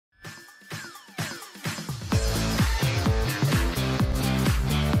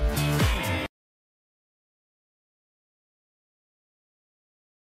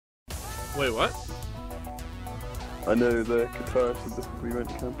Wait, what? I know the guitarist of this we went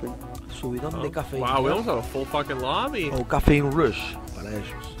camping. Subidón de cafeína. Wow, we almost have a full fucking lobby. O Caffeine Rush para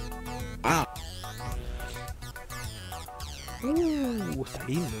ellos. Ah. Está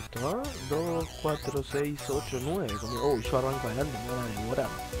lindo esto, ¿eh? 2, 4, 6, 8, 9. Yo arranco adelante, me van a devorar.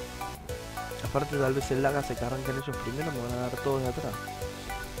 Aparte, tal vez el lag hace que arranquen ellos primero, me van a dar todos de atrás.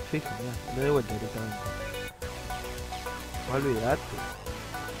 Fíjate, mirá, le doy vuelta directamente. No olvidate.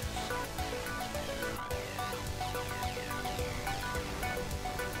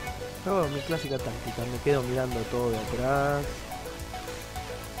 No, mi clásica táctica, me quedo mirando todo de atrás.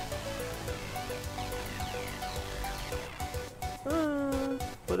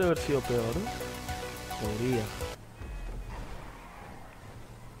 Podría haber sido peor. Podría.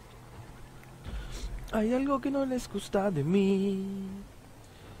 Hay algo que no les gusta de mí.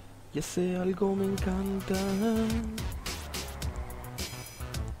 Y ese algo me encanta.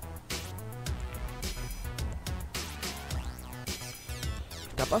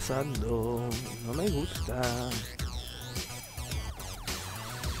 ¿Qué está pasando? No me gusta.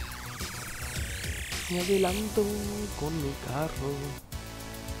 Me adelanto con mi carro.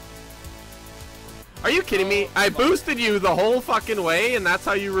 Are you kidding me? I boosted you the whole fucking way and that's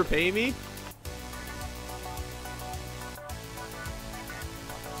how you repay me?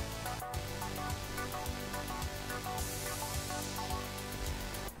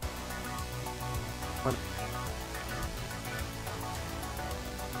 Bueno.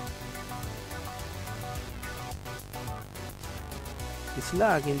 It's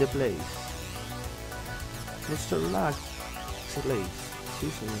lag in the place. Mr. Lag place. Sí,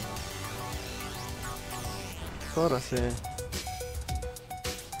 señor. Córrase.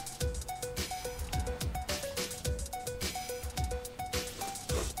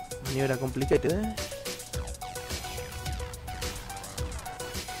 Maniobra complicated, ¿eh?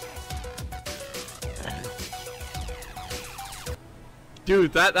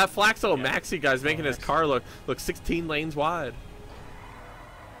 Dude, that Flaxo Maxi guy's making his car look 16 lanes wide.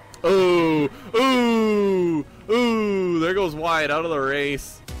 Ooh, ooh, ooh, there goes Wyatt out of the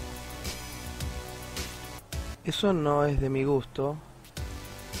race. Eso no es de mi gusto.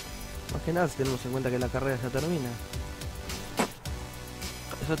 Más que nada si tenemos en cuenta que la carrera ya termina.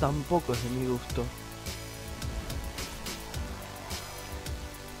 Eso tampoco es de mi gusto.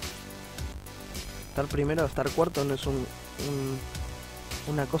 Estar primero o estar cuarto no es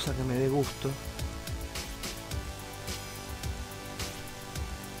una cosa que me dé gusto.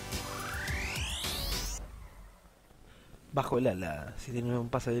 Bajo el ala, si tiene un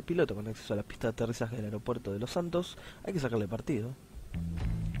pase de piloto con acceso a la pista de aterrizaje del aeropuerto de Los Santos, hay que sacarle partido.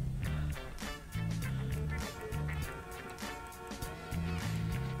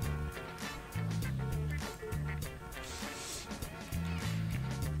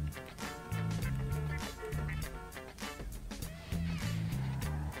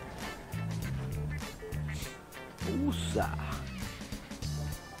 Usa.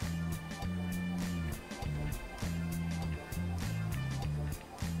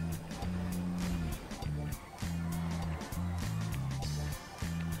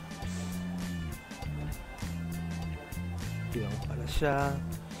 Y vamos para allá.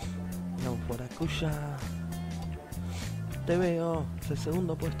 Vamos por acuya. Te veo. Es el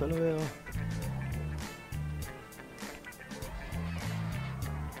segundo puesto, lo veo.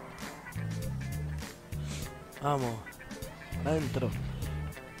 Vamos. Adentro.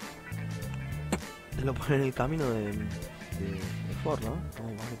 Te lo pone en el camino de Ford, ¿no?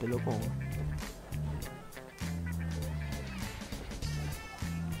 Como para que te lo ponga.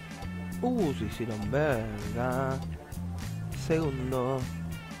 Se hicieron verga. Segundo.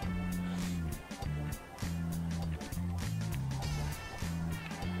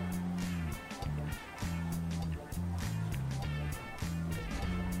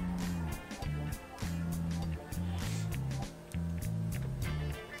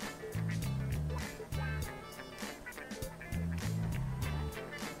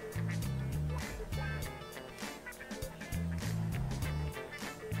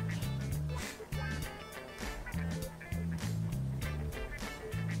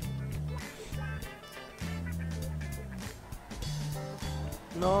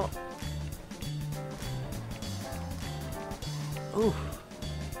 No.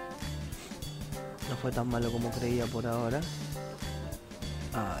 No fue tan malo como creía por ahora.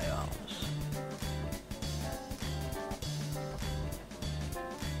 Ahí vamos.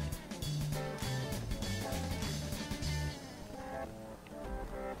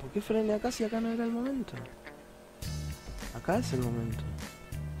 ¿Por qué frené acá si acá no era el momento? Acá es el momento.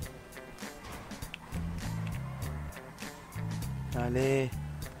 Dale.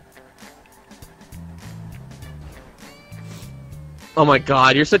 Oh my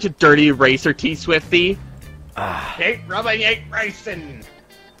god, you're such a dirty racer, T-Swifty. Hate rubbing, hate racing.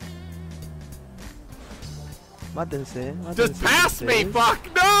 Mátense, mátense. Just pass me, ustedes. fuck,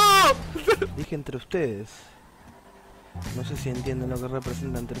 no! Dije entre ustedes. No sé si entienden lo que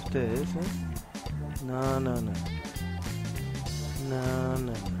representa entre ustedes, ¿eh? No, no, no. No,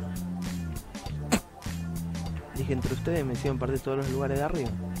 no, no. Dije entre ustedes me hicieron partir todos los lugares de arriba.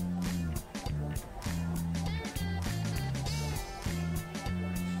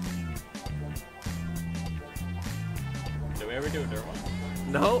 Did we ever do a dirt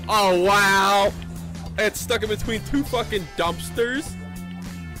one? No? Oh, wow! It's stuck in between two fucking dumpsters.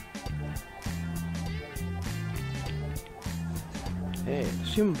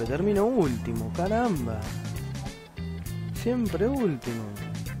 Siempre termino último, caramba. Siempre último.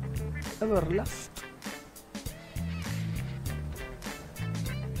 Ever last.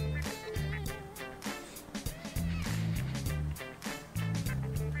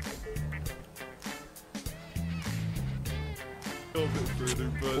 A little bit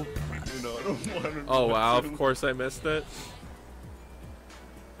further, but you know, I don't want to. Oh, wow, of course I missed it.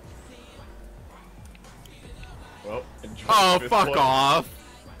 Well, enjoy Oh, the fifth fuck place. off.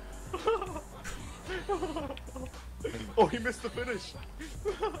 Oh, he missed the finish.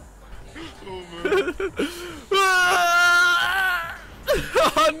 Oh man.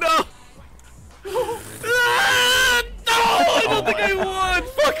 Oh, no! No, I don't think I won!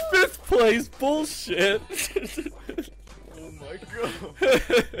 Fuck 5th place, bullshit!